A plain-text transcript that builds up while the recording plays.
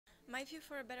My view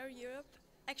for a better Europe,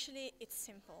 actually, it's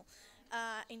simple.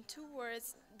 In two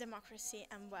words, democracy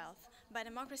and wealth. By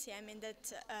democracy, I mean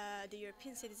that the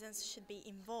European citizens should be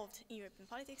involved in European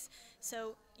politics,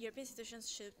 so European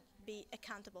institutions should be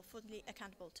accountable, fully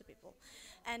accountable to people.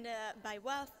 And by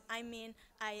wealth, I mean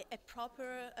a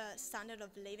proper standard of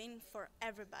living for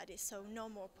everybody, so no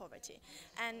more poverty.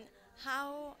 And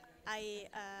how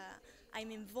I'm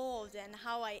involved and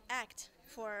how I act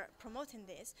for promoting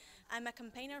this. I'm a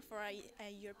campaigner for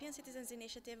a European Citizens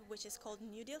Initiative which is called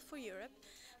New Deal for Europe,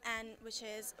 and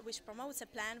which promotes a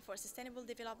plan for sustainable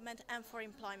development and for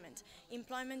employment.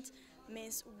 Employment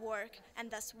means work and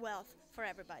thus wealth for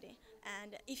everybody.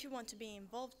 And if you want to be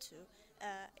involved too,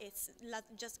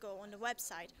 just go on the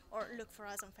website or look for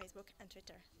us on Facebook and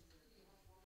Twitter.